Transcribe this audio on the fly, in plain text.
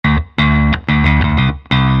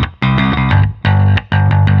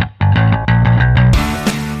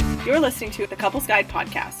listening to the Couples Guide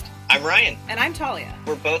podcast. I'm Ryan. And I'm Talia.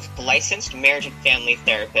 We're both licensed marriage and family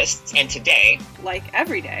therapists, and today, like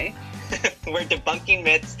every day, we're debunking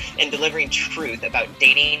myths and delivering truth about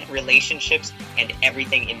dating, relationships, and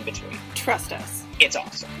everything in between. Trust us. It's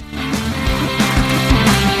awesome.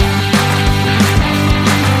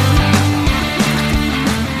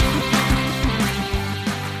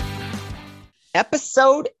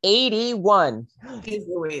 Episode 81. Jeez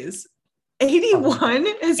Louise. 81?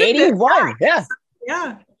 Is it 81, yeah.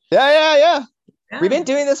 Yeah. We've been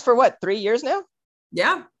doing this for what, 3 years now?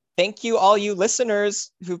 Yeah. Thank you, all you listeners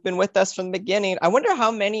who've been with us from the beginning. I wonder how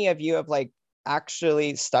many of you have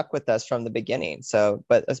actually stuck with us from the beginning. So,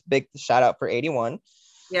 but a big shout out for 81.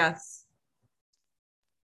 Yes.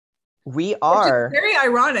 We are very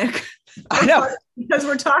ironic. I know, because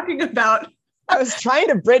we're talking about. I was trying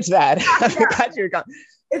to bridge that. Yeah. God, you're gone.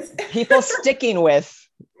 It's people sticking with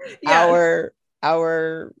our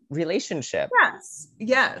relationship.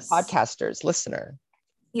 Yes. Podcasters, listener.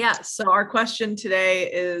 Yes. So our question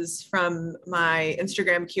today is from my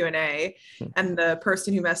Instagram Q&A, and the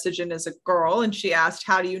person who messaged in is a girl, and she asked,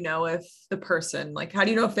 how do you know if the person, how do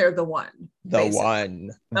you know if they're the one? The one.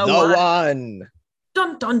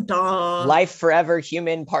 Dun, dun, dun. Life forever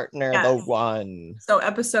human partner, yes. The one. So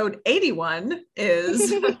episode 81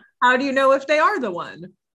 is, how do you know if they are the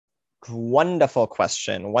one? Wonderful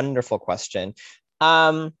question.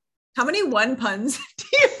 How many one puns do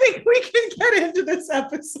you think we can get into this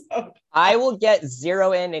episode? I will get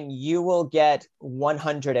 0 in and you will get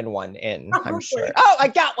 101 in, I'm sure. Oh, I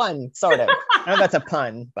got one, sort of. I know that's a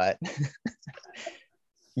pun, but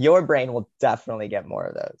your brain will definitely get more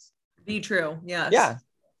of those. Be true, yes. Yeah.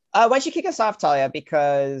 Why don't you kick us off, Talia?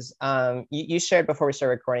 Because you shared before we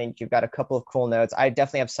started recording, you've got a couple of cool notes. I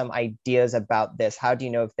definitely have some ideas about this. How do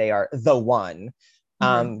you know if they are the one?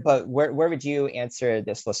 But where would you answer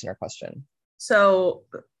this listener question? So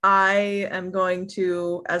I am going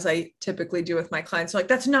to, as I typically do with my clients,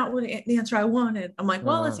 that's not what the answer I wanted. I'm like,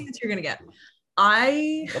 well, that's the answer you're going to get.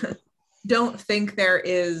 I don't think there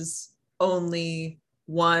is only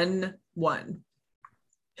one.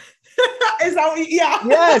 Is that what, yeah.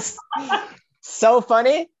 Yes. So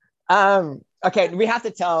funny. Okay, we have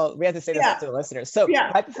to say this to the listeners. So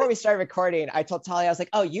right before we started recording, I told Talia, I was like,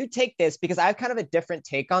 "Oh, you take this because I have kind of a different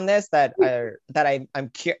take on this I'm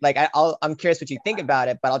curious what you think about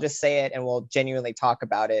it, but I'll just say it and we'll genuinely talk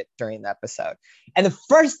about it during the episode." And the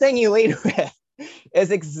first thing you lead with is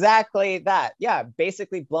exactly that. Yeah,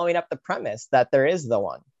 basically blowing up the premise that there is the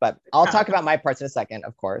one. But I'll talk about my parts in a second,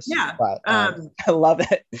 of course. Yeah. But I love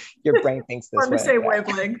that your brain thinks this way. On the same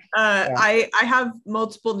wavelength. I have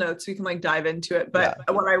multiple notes. We can dive into it. But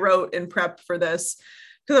what I wrote in prep for this,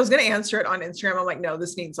 because I was going to answer it on Instagram, I'm like, no,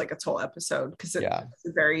 this needs a whole episode because it's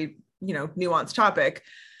a very, nuanced topic.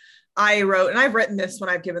 I wrote, and I've written this when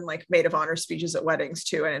I've given maid of honor speeches at weddings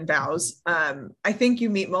too, and in vows. I think you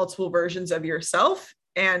meet multiple versions of yourself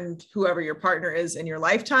and whoever your partner is in your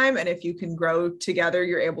lifetime. And if you can grow together,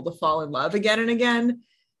 you're able to fall in love again and again.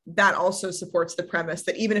 That also supports the premise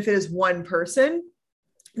that even if it is one person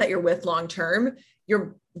that you're with long-term,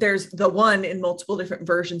 there's the one in multiple different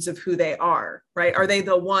versions of who they are, right? Are they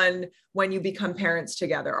the one when you become parents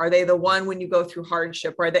together? Are they the one when you go through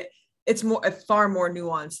hardship? It's far more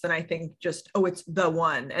nuanced than I think just, it's the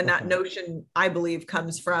one. And that notion, I believe,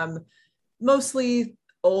 comes from mostly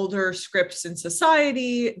older scripts in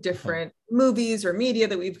society, different movies or media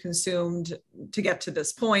that we've consumed to get to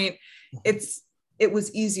this point. It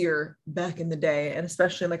was easier back in the day, and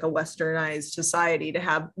especially in a westernized society, to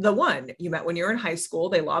have the one. You met when you were in high school,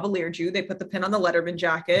 they lavaliered you, they put the pin on the Letterman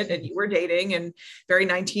jacket, and you were dating, and very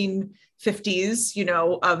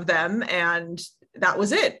 1950s, of them. And that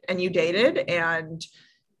was it. And you dated, and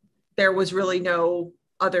there was really no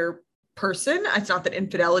other person. It's not that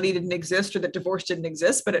infidelity didn't exist or that divorce didn't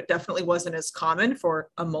exist, but it definitely wasn't as common for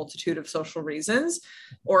a multitude of social reasons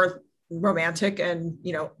or romantic and,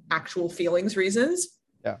 actual feelings reasons.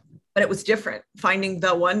 Yeah. But it was different. Finding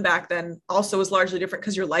the one back then also was largely different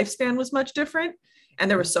because your lifespan was much different.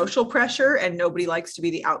 And there was social pressure, and nobody likes to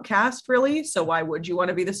be the outcast, really. So why would you want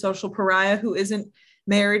to be the social pariah who isn't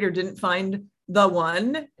married or didn't find the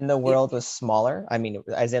one? And the world was smaller. I mean,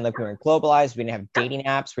 as in we weren't globalized. We didn't have dating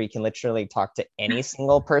apps where you can literally talk to any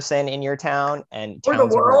single person in your town, and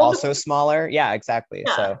towns were also smaller. Yeah, exactly.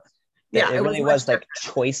 Yeah. So it really was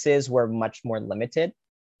choices were much more limited.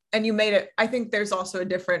 And you made it, I think there's also a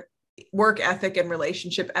different work ethic and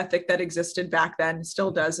relationship ethic that existed back then,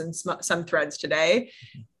 still does in some threads today.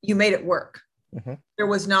 You made it work. Mm-hmm. There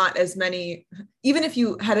was not as many, even if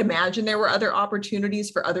you had imagined there were other opportunities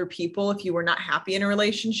for other people, if you were not happy in a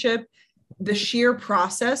relationship, the sheer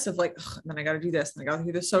process of like, then I got to do this, and I got to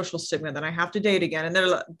do the social stigma, then I have to date again. And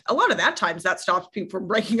then a lot of that times that stops people from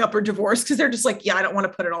breaking up or divorce, because they're just like, yeah, I don't want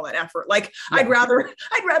to put in all that effort. Like, I'd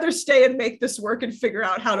rather stay and make this work and figure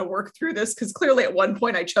out how to work through this, because clearly at one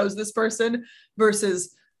point I chose this person,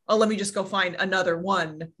 versus, oh, let me just go find another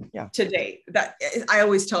one to date. That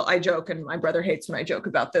I joke, and my brother hates when I joke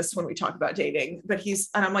about this when we talk about dating, but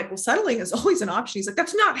and I'm like, well, settling is always an option. He's like,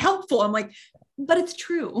 that's not helpful. I'm like, but it's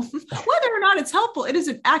true. Whether or not it's helpful, it is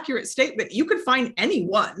an accurate statement. You could find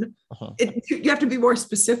anyone. You have to be more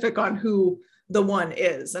specific on who the one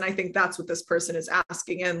is. And I think that's what this person is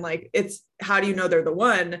asking. And like, it's, how do you know they're the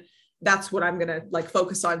one? That's what I'm going to like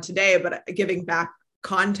focus on today, but giving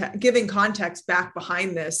context back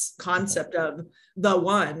behind this concept of the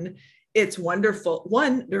one. It's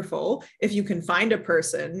wonderful if you can find a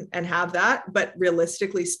person and have that, but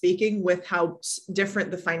realistically speaking, with how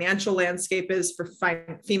different the financial landscape is for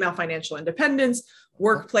female financial independence,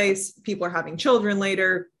 workplace, people are having children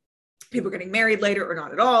later, people are getting married later or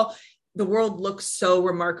not at all. The world looks so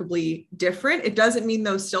remarkably different. It doesn't mean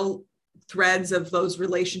those still threads of those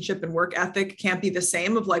relationship and work ethic can't be the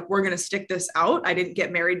same, of like, we're going to stick this out. I didn't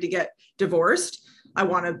get married to get divorced. I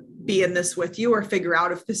want to be in this with you, or figure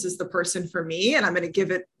out if this is the person for me. And I'm going to give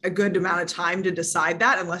it a good amount of time to decide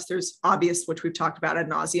that, unless there's obvious, which we've talked about ad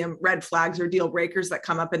nauseum, red flags or deal breakers that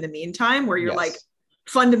come up in the meantime, where you're like,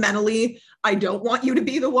 fundamentally, I don't want you to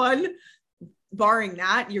be the one. Barring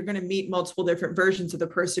that, you're going to meet multiple different versions of the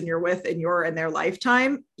person you're with in their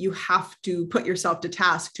lifetime. You have to put yourself to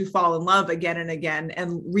task to fall in love again and again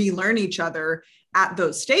and relearn each other at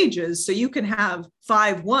those stages. So you can have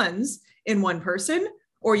 5 ones in one person,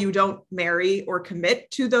 or you don't marry or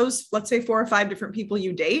commit to those, let's say 4 or 5 different people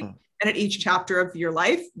you date. And at each chapter of your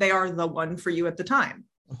life, they are the one for you at the time.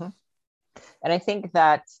 And I think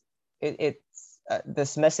that it's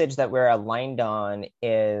this message that we're aligned on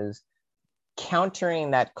is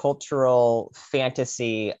countering that cultural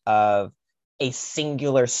fantasy of a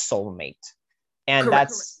singular soulmate. And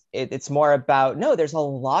it's more about, no, there's a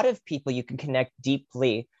lot of people you can connect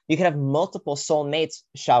deeply. You can have multiple soulmates,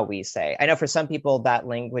 shall we say. I know for some people that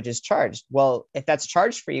language is charged. Well, if that's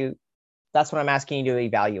charged for you, that's what I'm asking you to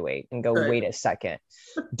evaluate and go, wait a second.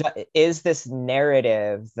 Is this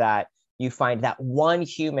narrative that you find that one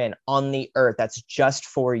human on the earth that's just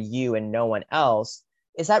for you and no one else,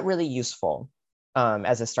 is that really useful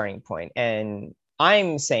as a starting point? And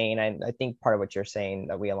I'm saying, and I think part of what you're saying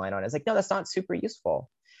that we align on is like, no, that's not super useful.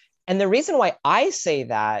 And the reason why I say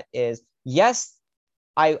that is, yes,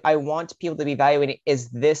 I want people to be evaluating,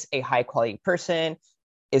 is this a high quality person?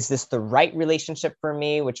 Is this the right relationship for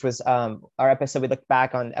me? Which was our episode, we looked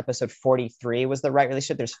back on episode 43 was the right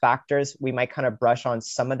relationship. There's factors. We might kind of brush on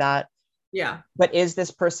some of that. Yeah. But is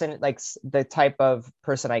this person like the type of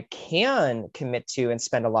person I can commit to and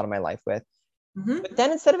spend a lot of my life with? But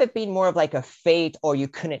then instead of it being more of like a fate or you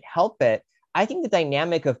couldn't help it, I think the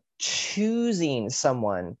dynamic of choosing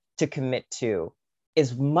someone to commit to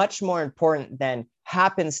is much more important than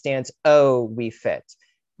happenstance, oh, we fit.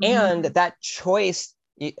 And that choice,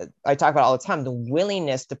 I talk about all the time, the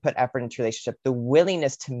willingness to put effort into relationship, the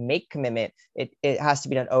willingness to make commitment, it has to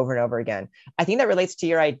be done over and over again. I think that relates to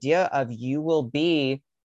your idea of you will be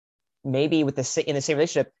maybe in the same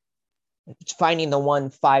relationship, finding the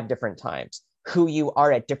one 5 different times, who you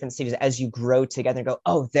are at different stages as you grow together and go,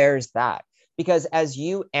 oh, there's that. Because as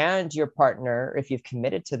you and your partner, if you've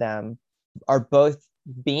committed to them, are both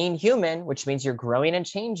being human, which means you're growing and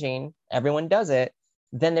changing, everyone does it,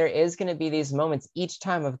 then there is going to be these moments each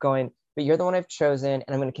time of going, but you're the one I've chosen, and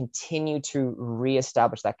I'm going to continue to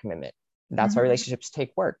reestablish that commitment. That's why relationships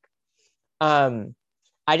take work. I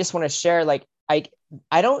just want to share, like,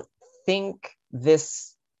 I don't think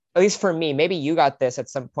this, at least for me, maybe you got this at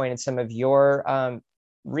some point in some of your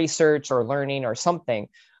research or learning or something.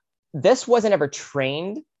 This wasn't ever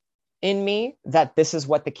trained in me that this is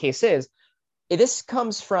what the case is. This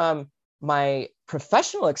comes from my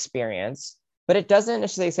professional experience, but it doesn't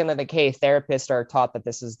necessarily say like, hey, therapists are taught that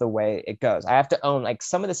this is the way it goes. I have to own, like,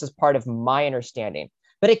 some of this is part of my understanding,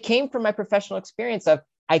 but it came from my professional experience of,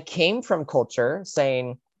 I came from culture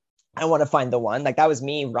saying, I want to find the one. Like, that was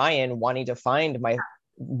me, Ryan, wanting to find my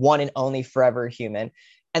one and only forever human.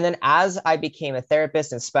 And then as I became a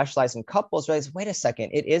therapist and specialized in couples, realized, wait a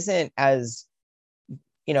second, it isn't as,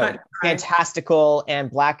 fantastical and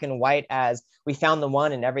black and white as we found the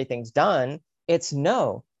one and everything's done. It's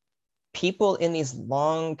no. People in these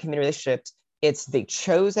long committed relationships, it's they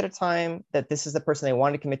chose at a time that this is the person they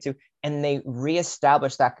wanted to commit to, and they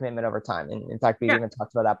reestablish that commitment over time. And in fact, we've even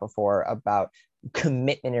talked about that before, about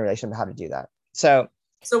commitment in a relationship, how to do that. So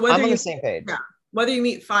whether I'm on you, the same page. Yeah, whether you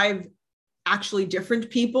meet 5 actually different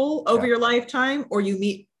people over your lifetime, or you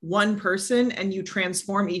meet one person and you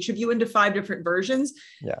transform each of you into 5 different versions,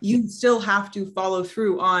 you still have to follow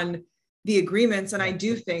through on the agreements. And I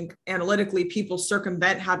do think analytically people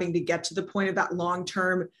circumvent having to get to the point of that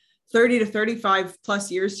long-term 30 to 35 plus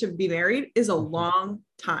years to be married is a long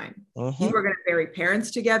time. You are going to bury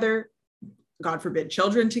parents together, God forbid,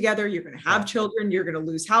 children together. You're going to have children. You're going to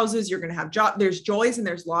lose houses. You're going to have jobs. There's joys and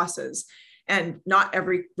there's losses. And not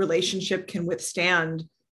every relationship can withstand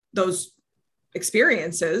those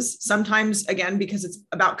experiences. Sometimes, again, because it's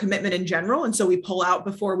about commitment in general. And so we pull out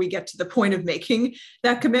before we get to the point of making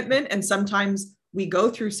that commitment. And sometimes we go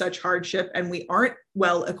through such hardship and we aren't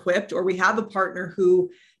well equipped, or we have a partner who,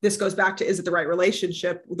 this goes back to, is it the right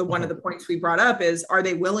relationship? One of the points we brought up is, are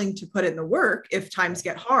they willing to put in the work if times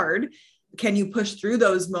get hard? Can you push through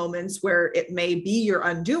those moments where it may be your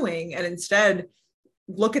undoing, and instead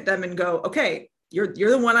look at them and go, okay, you're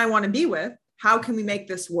the one I want to be with. How can we make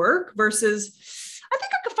this work? Versus, I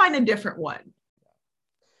think I could find a different one.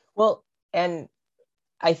 Well, and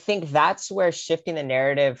I think that's where shifting the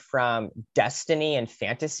narrative from destiny and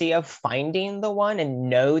fantasy of finding the one and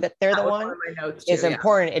know that they're the one is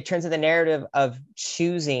important. It turns to the narrative of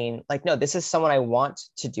choosing, like, no, this is someone I want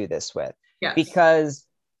to do this with. Yes. Because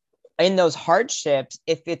in those hardships,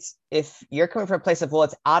 if you're coming from a place of, well,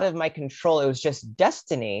 it's out of my control, it was just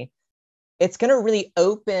destiny, it's going to really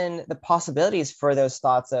open the possibilities for those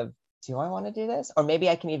thoughts of, do I want to do this? Or maybe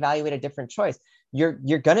I can evaluate a different choice. You're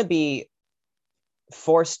going to be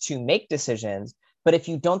forced to make decisions, but if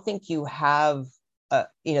you don't think you have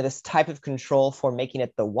this type of control for making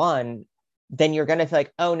it the one, then you're going to feel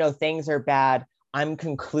like, oh no, things are bad, I'm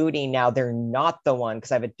concluding now they're not the one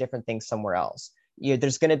because I have a different thing somewhere else.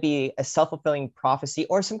 There's going to be a self-fulfilling prophecy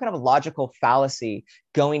or some kind of logical fallacy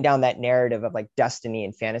going down that narrative of like destiny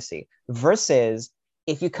and fantasy, versus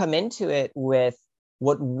if you come into it with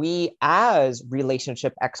what we as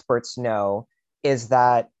relationship experts know is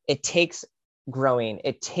that it takes growing,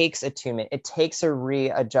 it takes attunement, it takes a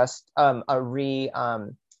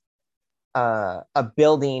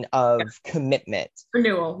building of commitment,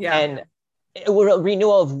 renewal, and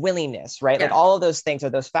renewal of willingness, right? Like all of those things are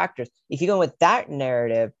those factors. If you go with that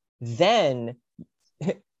narrative, then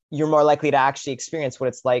you're more likely to actually experience what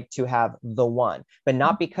it's like to have the one, but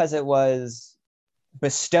not because it was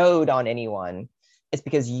bestowed on anyone. It's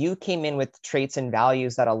because you came in with traits and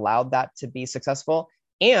values that allowed that to be successful.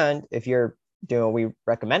 And if you're doing what we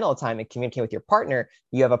recommend all the time and communicate with your partner,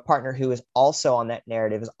 you have a partner who is also on that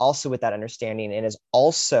narrative, is also with that understanding, and is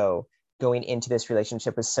also going into this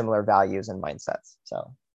relationship with similar values and mindsets.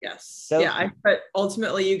 So yes. But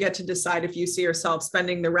ultimately you get to decide if you see yourself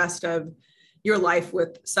spending the rest of your life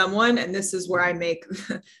with someone. And this is where I make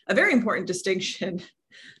a very important distinction.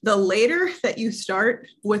 The later that you start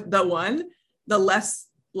with the one, the less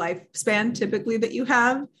lifespan typically that you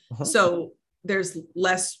have. So there's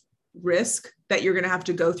less risk that you're going to have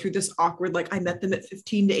to go through this awkward, like, I met them at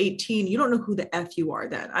 15 to 18. You don't know who the F you are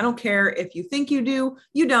then. I don't care if you think you do,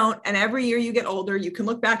 you don't. And every year you get older, you can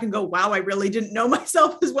look back and go, wow, I really didn't know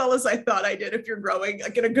myself as well as I thought I did. If you're growing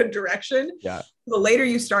like in a good direction, the later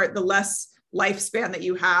you start, the less lifespan that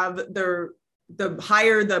you have, the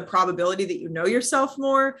higher the probability that you know yourself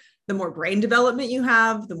more, the more brain development you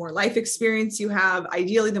have, the more life experience you have,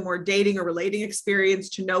 ideally the more dating or relating experience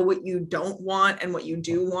to know what you don't want and what you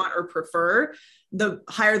do want or prefer, the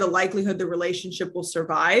higher the likelihood the relationship will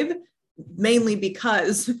survive, mainly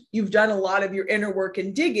because you've done a lot of your inner work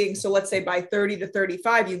and digging. So let's say by 30 to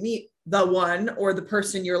 35, you meet the one or the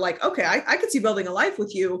person you're like, okay, I could see building a life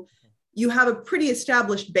with you. You have a pretty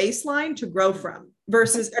established baseline to grow from,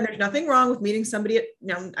 versus, and there's nothing wrong with meeting somebody at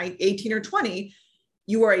 18 or 20.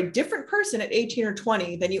 You are a different person at 18 or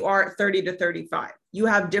 20 than you are at 30 to 35. You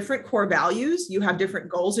have different core values. You have different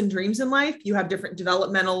goals and dreams in life. You have different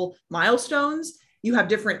developmental milestones. You have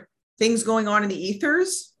different things going on in the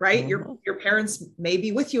ethers, right? Your parents may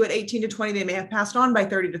be with you at 18 to 20. They may have passed on by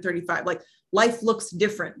 30 to 35. Like, life looks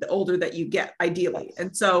different the older that you get, ideally.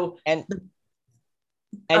 And so, and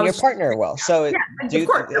your partner will. So do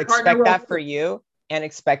expect that for you, and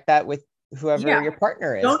expect that with whoever your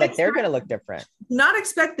partner is, that they're going to look different. Not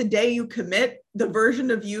expect the day you commit the version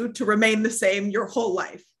of you to remain the same your whole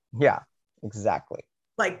life. Yeah, exactly.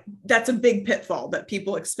 Like, that's a big pitfall that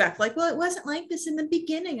people expect. Like, well, it wasn't like this in the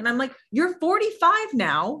beginning. And I'm like, you're 45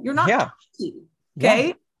 now. You're not 20, okay?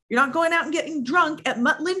 Yeah. You're not going out and getting drunk at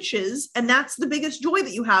Mutt Lynch's, and that's the biggest joy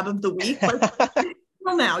that you have of the week. Like,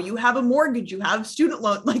 well, now you have a mortgage, you have student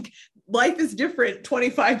loan, like, life is different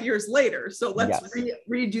 25 years later. So let's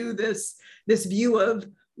redo this view of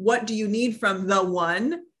what do you need from the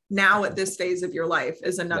one now at this phase of your life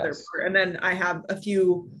is another part. And then I have a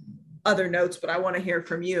few other notes, but I want to hear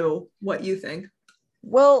from you what you think.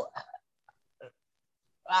 Well,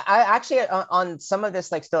 I actually, on some of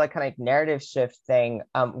this, like still like kind of narrative shift thing,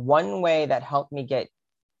 one way that helped me get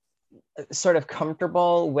sort of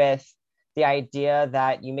comfortable with the idea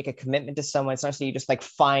that you make a commitment to someone, it's not so you just like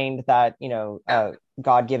find that,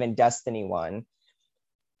 God-given destiny one,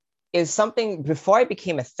 is something before I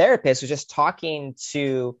became a therapist, was just talking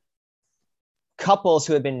to couples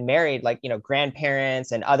who had been married, like,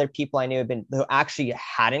 grandparents and other people I knew who actually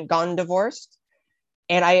hadn't gotten divorced.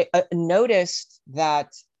 And I noticed that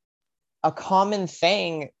a common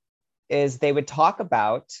thing is they would talk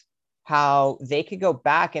about how they could go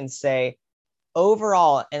back and say,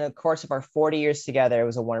 overall, in the course of our 40 years together, it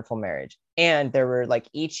was a wonderful marriage. And there were like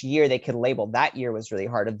each year they could label that year was really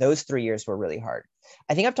hard, or those 3 years were really hard.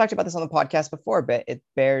 I think I've talked about this on the podcast before, but it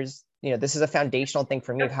bears, this is a foundational thing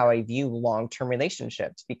for me of how I view long-term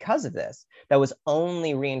relationships because of this. That was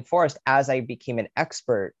only reinforced as I became an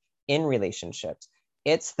expert in relationships.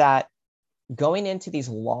 It's that going into these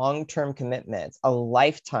long-term commitments, a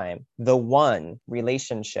lifetime, the one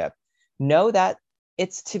relationship, know that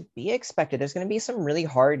it's to be expected. There's going to be some really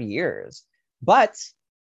hard years. But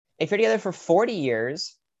if you're together for 40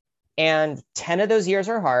 years and 10 of those years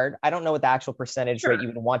are hard, I don't know what the actual percentage rate you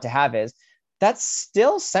would want to have is. That's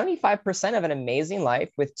still 75% of an amazing life,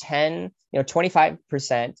 with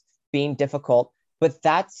 25% being difficult. But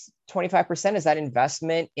that's 25% is that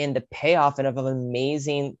investment in the payoff and of an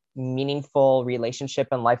amazing, meaningful relationship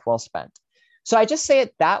and life well spent. So I just say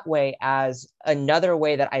it that way as another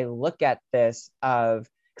way that I look at this, because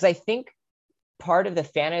I think part of the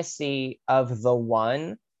fantasy of the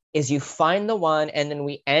one is you find the one and then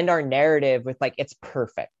we end our narrative with like, it's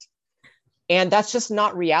perfect. And that's just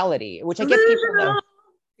not reality, which I get people know.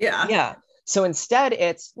 Yeah. Yeah. So instead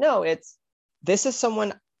this is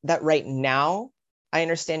someone that right now I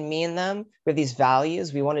understand me and them with these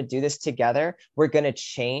values. We want to do this together. We're going to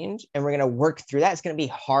change and we're going to work through that. It's going to be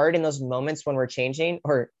hard in those moments when we're changing,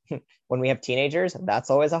 or when we have teenagers. That's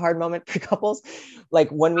always a hard moment for couples. Like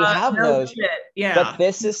when we have those. Yeah. But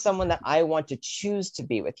this is someone that I want to choose to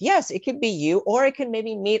be with. Yes, it could be you, or I could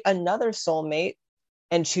maybe meet another soulmate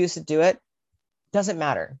and choose to do it. Doesn't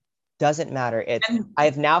matter. I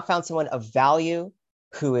have now found someone of value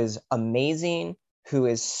who is amazing, who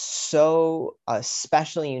is so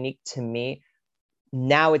special and unique to me.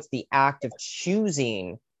 Now it's the act of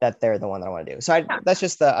choosing that they're the one that I want to do. So that's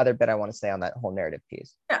just the other bit I want to say on that whole narrative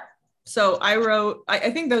piece. Yeah. So I wrote,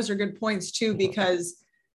 I think those are good points too, because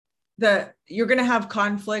you're going to have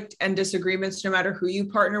conflict and disagreements no matter who you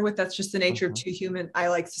partner with. That's just the nature of I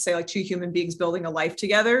like to say, like, two human beings building a life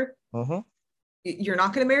together. You're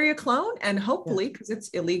not going to marry a clone, and hopefully, because it's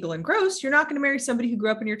illegal and gross, you're not going to marry somebody who grew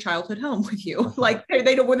up in your childhood home with you. Like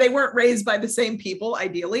they weren't raised by the same people,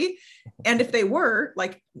 ideally. And if they were,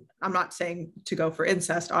 like, I'm not saying to go for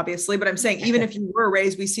incest, obviously, but I'm saying even if you were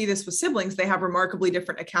raised, we see this with siblings, they have remarkably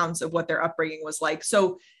different accounts of what their upbringing was like.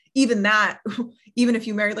 So even if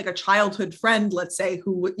you married like a childhood friend, let's say,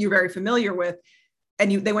 who you're very familiar with,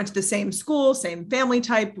 and they went to the same school, same family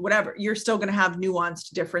type, whatever, you're still going to have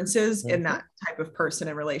nuanced differences in that type of person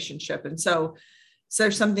and relationship. And so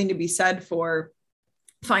there's something to be said for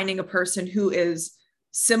finding a person who is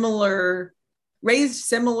raised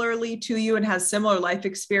similarly to you and has similar life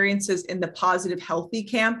experiences in the positive, healthy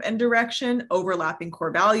camp and direction, overlapping core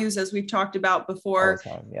values, as we've talked about before.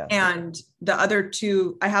 And the other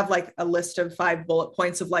two, I have like a list of 5 bullet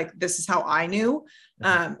points of like, this is how I knew,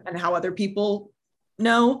 and how other people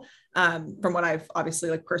know, from what I've obviously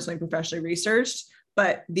like personally, professionally researched.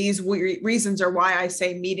 But these reasons are why I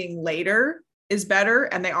say meeting later is better,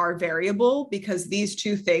 and they are variable, because these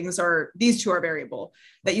two are variable,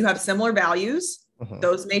 that you have similar values.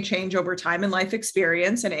 Those may change over time and life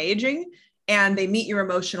experience and aging, and they meet your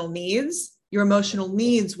emotional needs. Your emotional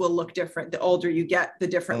needs will look different the older you get, the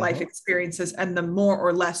different life experiences, and the more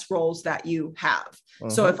or less roles that you have.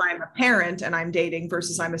 So if I'm a parent and I'm dating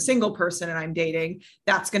versus I'm a single person and I'm dating,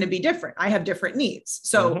 that's going to be different. I have different needs.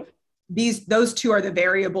 So those two are the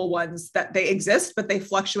variable ones, that they exist, but they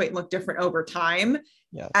fluctuate and look different over time.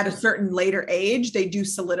 At a certain later age, they do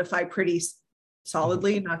solidify pretty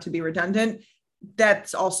solidly, not to be redundant.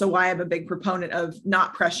 That's also why I'm a big proponent of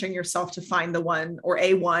not pressuring yourself to find the one or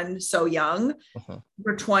a one so young.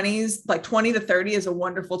 Your 20s, like 20 to 30, is a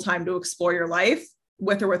wonderful time to explore your life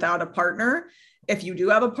with or without a partner. If you do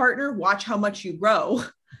have a partner, watch how much you grow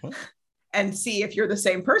and see if you're the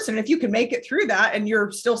same person. If you can make it through that and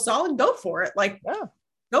you're still solid, go for it.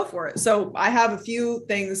 Go for it. So I have a few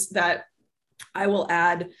things that I will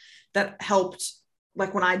add that helped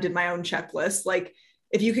like when I did my own checklist, like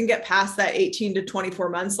if you can get past that 18 to 24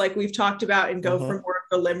 months, like we've talked about, and go from more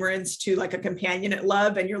of a limerence to like a companionate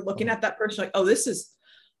love, and you're looking at that person like, oh, this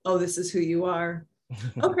is who you are.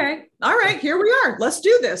 Okay. All right, here we are. Let's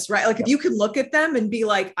do this. Right. Like if you can look at them and be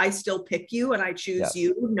like, I still pick you and I choose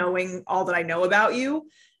you, knowing all that I know about you,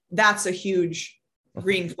 that's a huge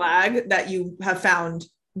green flag that you have found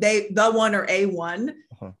the one or a one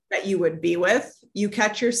that you would be with. You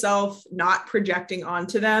catch yourself not projecting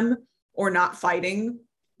onto them or not fighting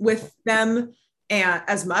with them and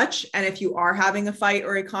as much. And if you are having a fight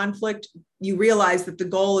or a conflict, you realize that the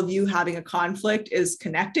goal of you having a conflict is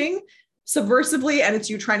connecting subversively, and it's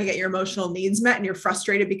you trying to get your emotional needs met, and you're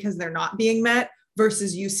frustrated because they're not being met,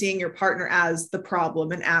 versus you seeing your partner as the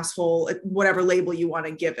problem, an asshole, whatever label you want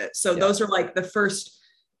to give it. So those are like the first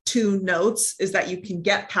two notes, is that you can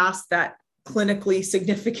get past that clinically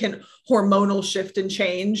significant hormonal shift and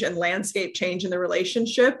change and landscape change in the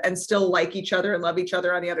relationship and still like each other and love each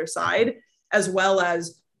other on the other side, as well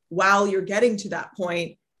as while you're getting to that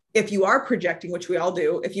point, if you are projecting, which we all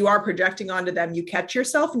do, if you are projecting onto them, you catch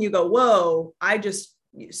yourself and you go, whoa, I just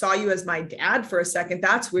saw you as my dad for a second.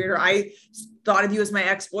 That's weird. Or I thought of you as my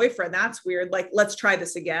ex-boyfriend. That's weird. Like, let's try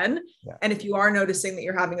this again. And if you are noticing that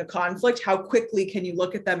you're having a conflict, how quickly can you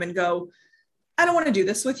look at them and go, I don't want to do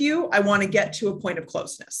this with you. I want to get to a point of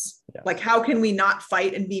closeness. Like, how can we not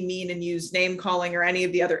fight and be mean and use name calling or any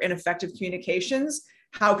of the other ineffective communications?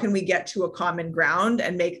 How can we get to a common ground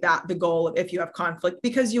and make that the goal of, if you have conflict,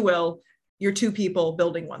 because you will, you're two people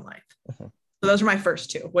building one life. So those are my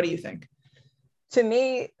first two. What do you think? To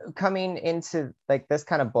me, coming into like this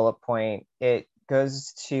kind of bullet point, it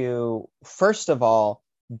goes to, first of all,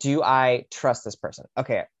 do I trust this person?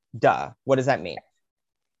 Okay, duh. What does that mean?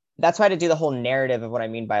 That's why to do the whole narrative of what I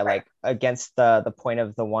mean by like against the point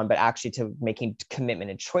of the one, but actually to making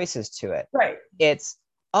commitment and choices to it. Right. It's,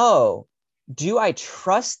 oh, do I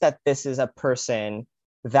trust that this is a person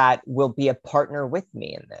that will be a partner with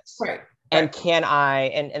me in this? Right. And can I,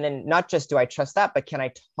 and then not just do I trust that, but can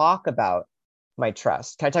I talk about my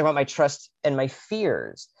trust? Can I talk about my trust and my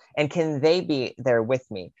fears? And can they be there with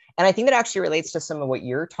me? And I think that actually relates to some of what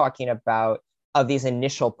you're talking about of these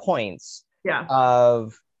initial points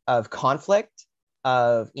of conflict,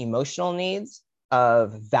 of emotional needs,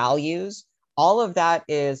 of values. All of that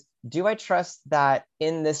is, do I trust that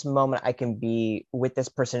in this moment I can be with this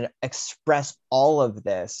person, express all of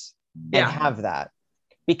this and have that?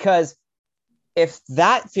 Because if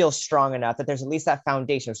that feels strong enough, that there's at least that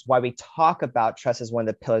foundation, which is why we talk about trust as one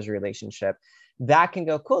of the pillars of relationship, that can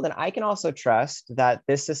go, cool, then I can also trust that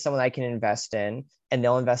this is someone I can invest in and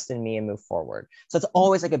they'll invest in me and move forward. So it's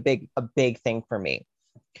always like a big thing for me.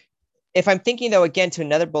 If I'm thinking though, again, to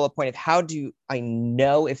another bullet point of how do I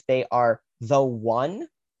know if they are the one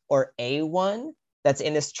or a one that's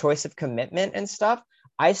in this choice of commitment and stuff,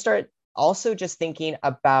 I start also just thinking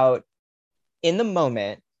about, in the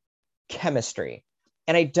moment, chemistry.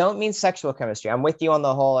 And I don't mean sexual chemistry. I'm with you on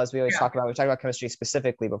the whole, as we always talk about, we talked about chemistry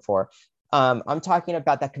specifically before. I'm talking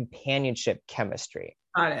about that companionship chemistry.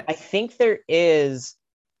 Got it. I think there is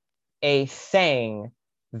a thing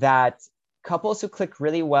that couples who click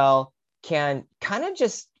really well can kind of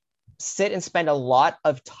just sit and spend a lot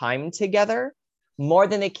of time together, more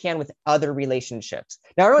than they can with other relationships.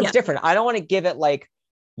 Now, everyone's different. I don't want to give it like,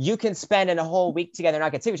 you can spend a whole week together and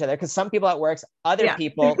not get to each other, because some people at work, other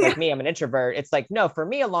people like me, I'm an introvert. It's like, no, for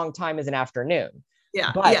me, a long time is an afternoon.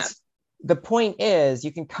 But the point is,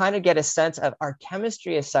 you can kind of get a sense of our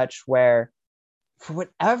chemistry is such where, for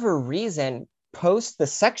whatever reason, post the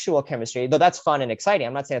sexual chemistry, though that's fun and exciting,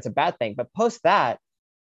 I'm not saying it's a bad thing, but post that,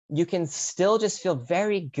 you can still just feel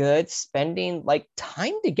very good spending like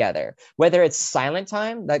time together, whether it's silent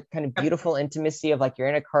time, that kind of beautiful intimacy of like you're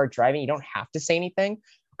in a car driving, you don't have to say anything,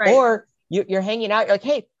 or you're hanging out, you're like,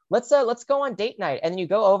 hey, let's go on date night, and then you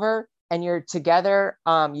go over and you're together,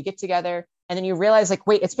 you get together, and then you realize like,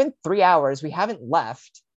 wait, it's been 3 hours, we haven't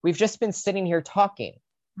left, we've just been sitting here talking.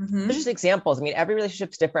 There's just examples. I mean, every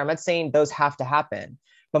relationship's different. I'm not saying those have to happen.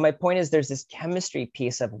 But my point is, there's this chemistry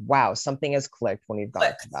piece of, wow, something has clicked when we've gone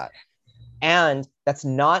to that. And that's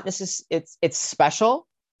not necessarily, it's special,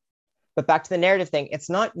 but back to the narrative thing, it's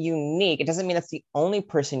not unique. It doesn't mean that's the only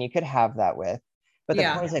person you could have that with. But the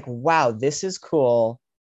point is like, wow, this is cool.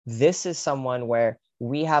 This is someone where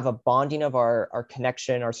we have a bonding of our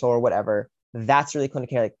connection, our soul, or whatever. That's really cool.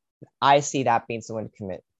 Like, I see that being someone to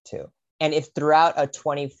commit to. And if throughout a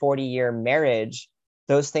 20, 40-year marriage,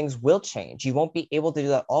 those things will change. You won't be able to do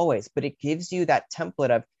that always, but it gives you that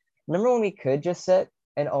template of, remember when we could just sit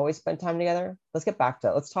and always spend time together? Let's get back to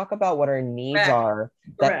it. Let's talk about what our needs are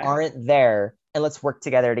that aren't there, and let's work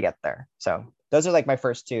together to get there. So those are like my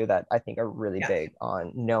first two that I think are really big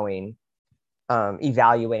on knowing,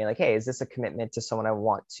 evaluating like, hey, is this a commitment to someone I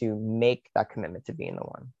want to make that commitment to being the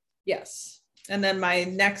one? Yes. And then my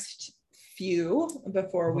next few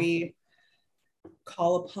before we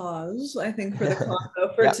call a pause, I think, for the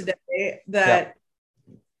combo for today, that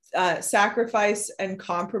sacrifice and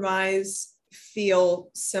compromise feel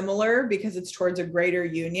similar because it's towards a greater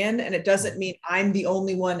union. And it doesn't mean I'm the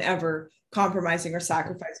only one ever compromising or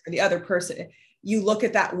sacrificing for the other person. You look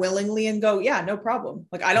at that willingly and go, yeah, no problem.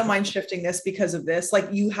 Like, I don't mind shifting this because of this. Like,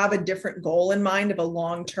 you have a different goal in mind of a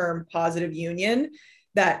long-term positive union,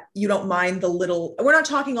 that you don't mind the little, we're not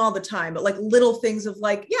talking all the time, but like little things of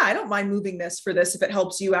like, yeah, I don't mind moving this for this. If it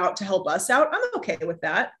helps you out to help us out, I'm okay with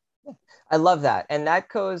that. I love that. And that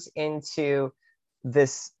goes into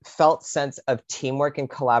this felt sense of teamwork and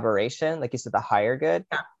collaboration, like you said, the higher good.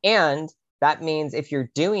 Yeah. And that means if you're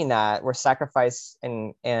doing that, where sacrifice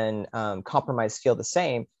and compromise feel the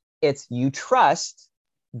same, it's you trust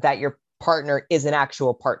that your partner is an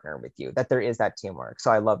actual partner with you, that there is that teamwork.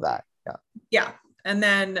 So I love that. Yeah. Yeah. And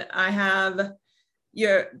then I have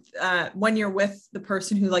when you're with the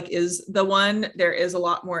person who like is the one, there is a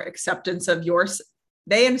lot more acceptance of yours.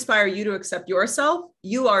 They inspire you to accept yourself.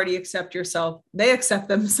 You already accept yourself. They accept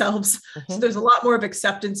themselves. So there's a lot more of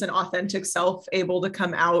acceptance and authentic self able to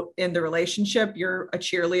come out in the relationship. You're a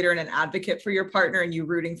cheerleader and an advocate for your partner, and you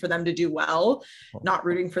rooting for them to do well, not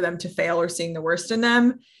rooting for them to fail or seeing the worst in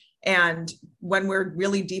them. And when we're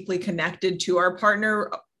really deeply connected to our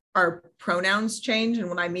partner, our pronouns change. And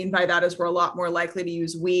what I mean by that is we're a lot more likely to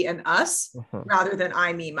use we and us rather than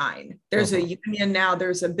I, me, mine. There's a union now,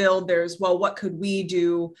 there's a build, there's, well, what could we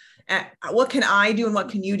do? What can I do? And what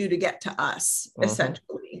can you do to get to us,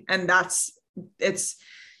 essentially? And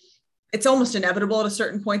it's almost inevitable at a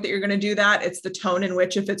certain point that you're going to do that. It's the tone in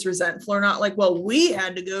which, if it's resentful or not, like, well, we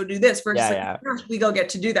had to go do this versus we go get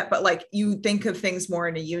to do that. But like, you think of things more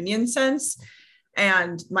in a union sense.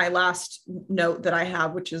 And my last note that I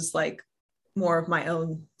have, which is like more of my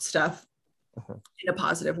own stuff in a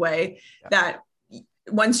positive way, that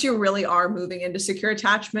once you really are moving into secure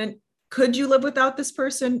attachment, could you live without this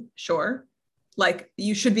person? Sure. Like,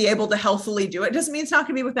 you should be able to healthily do it. Doesn't mean it's not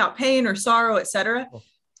going to be without pain or sorrow, etc.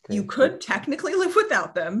 You could technically live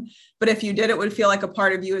without them, but if you did, it would feel like a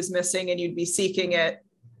part of you is missing, and you'd be seeking it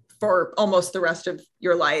for almost the rest of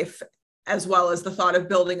your life, as well as the thought of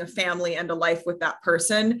building a family and a life with that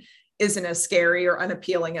person isn't as scary or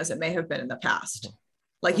unappealing as it may have been in the past.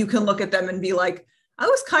 Like, you can look at them and be like, I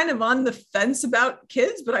was kind of on the fence about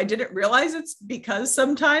kids, but I didn't realize it's because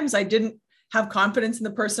sometimes I didn't have confidence in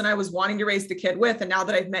the person I was wanting to raise the kid with. And now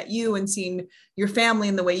that I've met you and seen your family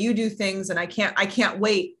and the way you do things, and I can't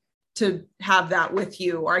wait to have that with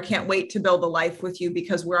you, or I can't wait to build a life with you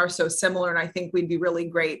because we are so similar. And I think we'd be really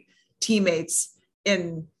great teammates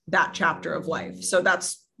in that chapter of life. So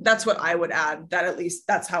that's what I would add, that at least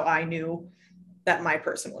that's how I knew that my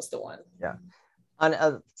person was the one. Yeah. On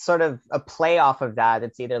a sort of a play off of that,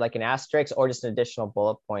 it's either like an asterisk or just an additional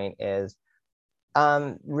bullet point, is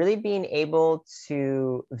really being able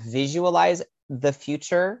to visualize the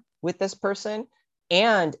future with this person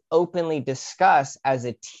and openly discuss as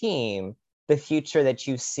a team the future that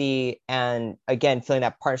you see. And again, feeling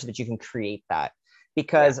that partnership that you can create that,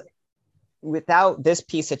 because without this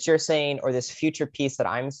piece that you're saying, or this future piece that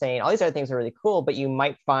I'm saying, all these other things are really cool, but you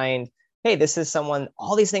might find, hey, this is someone,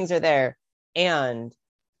 all these things are there, and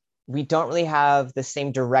we don't really have the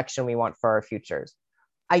same direction we want for our futures.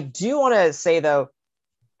 I do want to say though,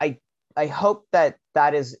 I hope that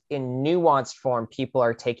is in nuanced form people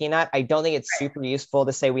are taking that. I don't think it's super useful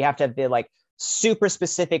to say we have to have the like super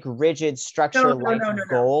specific, rigid structure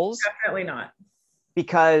goals. Definitely not.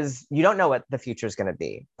 Because you don't know what the future is going to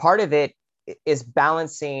be. Part of it is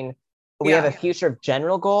balancing. We have a future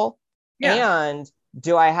general goal, and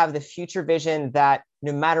do I have the future vision that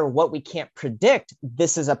no matter what we can't predict,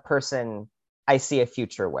 this is a person I see a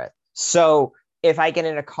future with. So if I get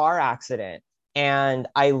in a car accident and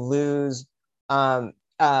I lose,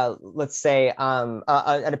 let's say, an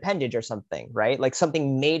appendage or something, right? Like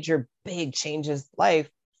something major, big changes life.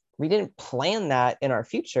 We didn't plan that in our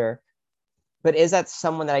future. But is that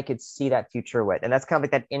someone that I could see that future with? And that's kind of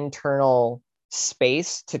like that internal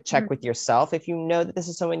space to check with yourself if you know that this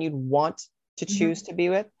is someone you'd want to choose to be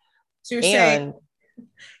with. So you're saying,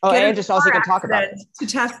 and just also you can talk about it to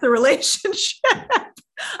test the relationship.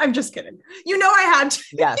 I'm just kidding. You know I had to.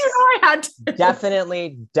 Yes. You know I had to.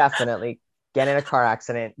 Definitely get in a car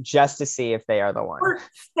accident just to see if they are the one. Or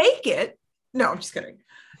fake it. No, I'm just kidding.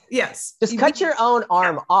 Yes. Just cut your own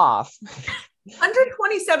arm off. Under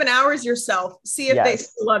 27 hours yourself, see if they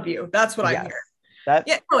still love you. That's what I'm hearing.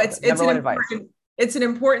 Number one advice. It's an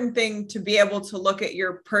important thing to be able to look at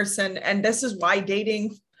your person. And this is why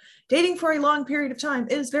dating for a long period of time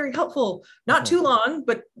is very helpful. Not too long,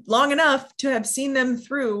 but long enough to have seen them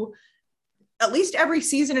through at least every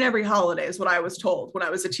season and every holiday is what I was told when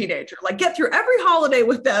I was a teenager. Like, get through every holiday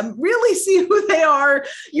with them, really see who they are.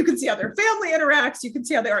 You can see how their family interacts. You can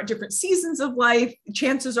see how they are at different seasons of life.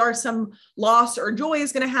 Chances are some loss or joy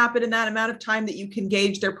is going to happen in that amount of time that you can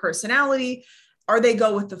gauge their personality. Are they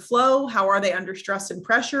go with the flow? How are they under stress and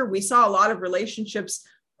pressure? We saw a lot of relationships,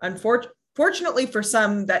 fortunately for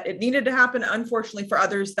some, that it needed to happen. Unfortunately for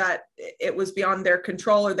others, that it was beyond their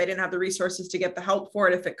control, or they didn't have the resources to get the help for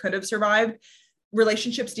it if it could have survived.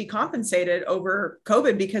 Relationships decompensated over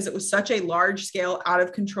COVID because it was such a large scale, out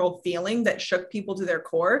of control feeling that shook people to their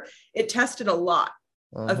core. It tested a lot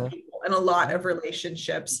of people and a lot of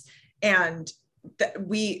relationships. And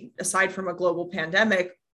we, aside from a global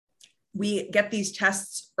pandemic, we get these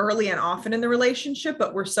tests early and often in the relationship,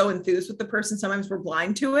 but we're so enthused with the person, sometimes we're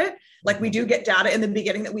blind to it. Like, we do get data in the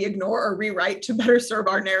beginning that we ignore or rewrite to better serve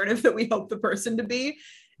our narrative that we hope the person to be.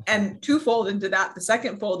 And twofold into that, the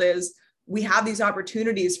second fold is we have these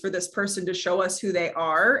opportunities for this person to show us who they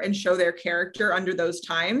are and show their character under those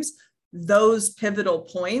times. Those pivotal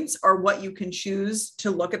points are what you can choose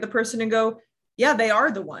to look at the person and go, yeah, they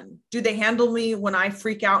are the one. Do they handle me when I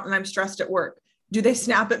freak out and I'm stressed at work? Do they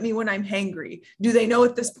snap at me when I'm hangry? Do they know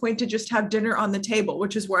at this point to just have dinner on the table,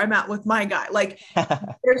 which is where I'm at with my guy? Like,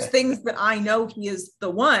 there's things that I know he is the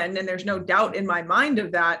one, and there's no doubt in my mind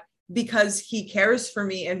of that, because he cares for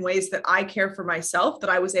me in ways that I care for myself, that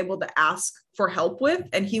I was able to ask for help with.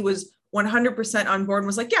 And he was 100% on board and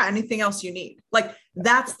was like, yeah, anything else you need. Like,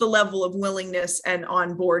 that's the level of willingness and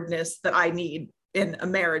on boardness that I need in a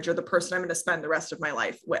marriage, or the person I'm going to spend the rest of my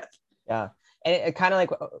life with. Yeah. And it kind of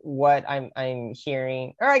like what I'm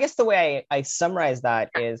hearing, or I guess the way I summarize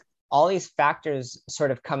that is all these factors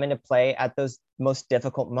sort of come into play at those most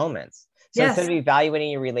difficult moments. So instead of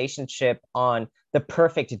evaluating your relationship on the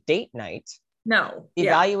perfect date night,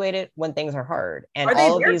 evaluate it when things are hard, and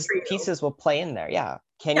all of these pieces will play in there. Yeah.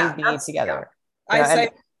 Can you be together? Go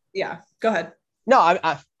ahead.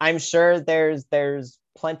 No, I'm sure there's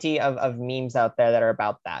plenty of memes out there that are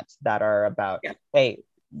about that are about, hey,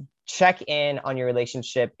 check in on your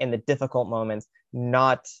relationship in the difficult moments,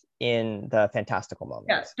 not in the fantastical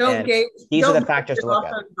moments. Yes, these are the factors to look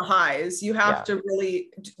at. The highs. You have to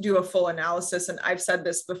really do a full analysis. And I've said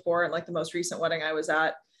this before, in like the most recent wedding I was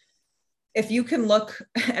at, if you can look,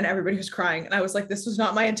 and everybody was crying, and I was like, this was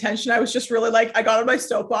not my intention. I was just really like, I got on my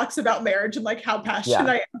soapbox about marriage and like how passionate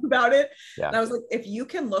I am about it. And I was like, if you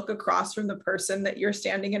can look across from the person that you're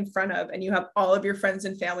standing in front of, and you have all of your friends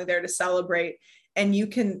and family there to celebrate, and you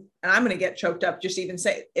can, and I'm going to get choked up just even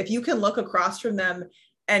say, if you can look across from them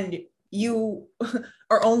and you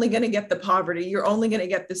are only going to get the poverty, you're only going to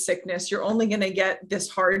get the sickness, you're only going to get this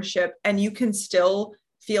hardship, and you can still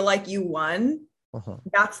feel like you won,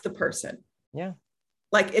 that's the person. Yeah.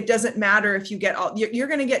 Like, it doesn't matter if you get all, you're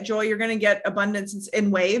going to get joy, you're going to get abundance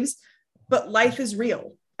in waves, but life is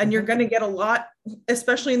real. And you're going to get a lot,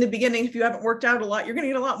 especially in the beginning. If you haven't worked out a lot, you're going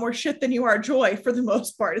to get a lot more shit than you are joy for the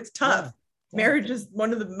most part. It's tough. Yeah. Marriage is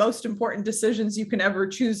one of the most important decisions you can ever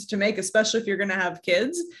choose to make, especially if you're going to have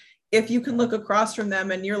kids. If you can look across from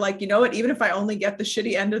them and you're like, you know what, even if I only get the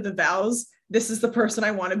shitty end of the vows, this is the person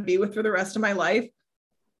I want to be with for the rest of my life.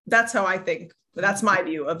 That's how I think. That's my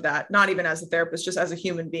view of that. Not even as a therapist, just as a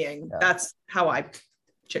human being. Yeah. That's how I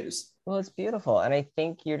choose. Well, it's beautiful. And I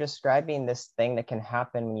think you're describing this thing that can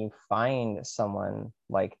happen when you find someone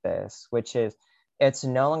like this, which is, it's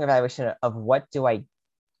no longer evaluation of what do I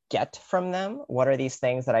get from them? What are these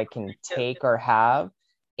things that I can take or have?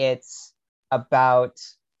 It's about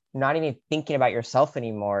not even thinking about yourself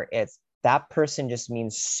anymore. It's that person just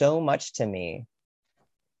means so much to me.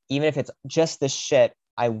 Even if it's just the shit,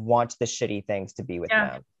 I want the shitty things to be with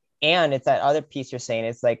them. And it's that other piece you're saying.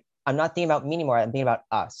 It's like, I'm not thinking about me anymore. I'm thinking about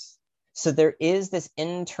us. So there is this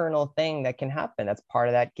internal thing that can happen. That's part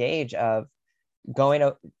of that gauge of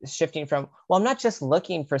shifting from, well, I'm not just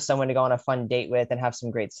looking for someone to go on a fun date with and have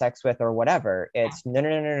some great sex with or whatever. It's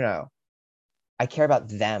no. I care about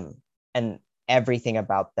them and everything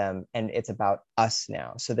about them, and it's about us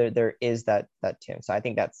now. So there is that tune. So I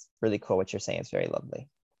think that's really cool what you're saying. It's very lovely.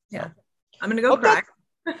 Yeah. So. I'm gonna go cry.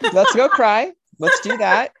 Let's go cry. Let's do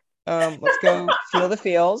that. Let's go feel the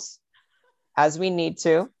feels as we need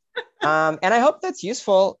to. And I hope that's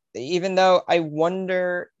useful, even though I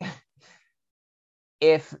wonder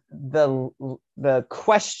if the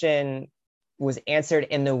question was answered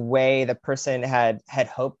in the way the person had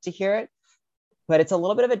hoped to hear it, but it's a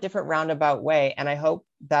little bit of a different roundabout way. And I hope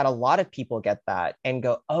that a lot of people get that and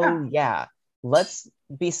go, oh yeah, let's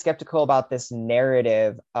be skeptical about this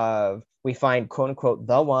narrative of we find quote unquote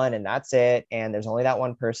the one and that's it. And there's only that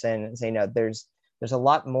one person, and say, no, there's a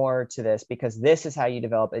lot more to this, because this is how you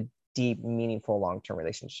develop a deep, meaningful, long-term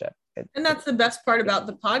relationship. And that's the best part about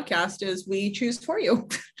the podcast is we choose for you.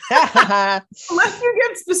 Unless you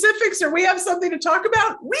get specifics or we have something to talk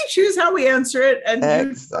about, we choose how we answer it. And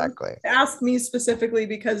exactly. You ask me specifically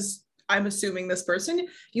because I'm assuming this person,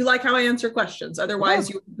 you like how I answer questions. Otherwise,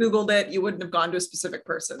 you Googled it, you wouldn't have gone to a specific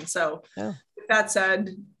person. So with that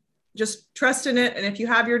said, just trust in it. And if you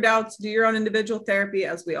have your doubts, do your own individual therapy.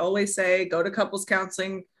 As we always say, go to couples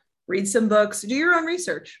counseling, read some books, do your own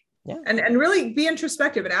research. Yeah. And really be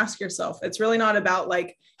introspective and ask yourself. It's really not about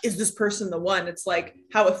like, is this person the one? It's like,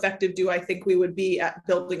 how effective do I think we would be at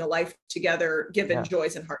building a life together, given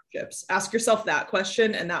joys and hardships? Ask yourself that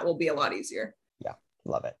question, and that will be a lot easier. Yeah,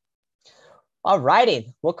 love it. All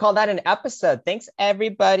righty. We'll call that an episode. Thanks,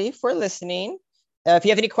 everybody, for listening. If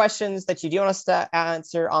you have any questions that you do want us to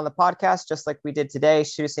answer on the podcast, just like we did today,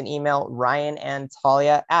 shoot us an email, Ryan and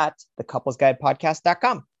Talia at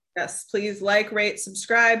thecouplesguidepodcast.com. Yes, please like, rate,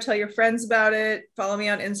 subscribe, tell your friends about it. Follow me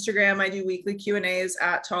on Instagram. I do weekly Q&As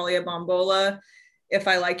at Talia Bombola. If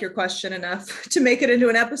I like your question enough to make it into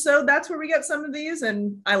an episode, that's where we get some of these.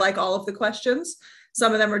 And I like all of the questions.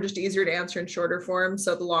 Some of them are just easier to answer in shorter form.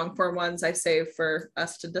 So the long form ones I save for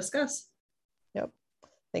us to discuss. Yep.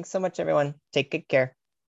 Thanks so much, everyone. Take good care.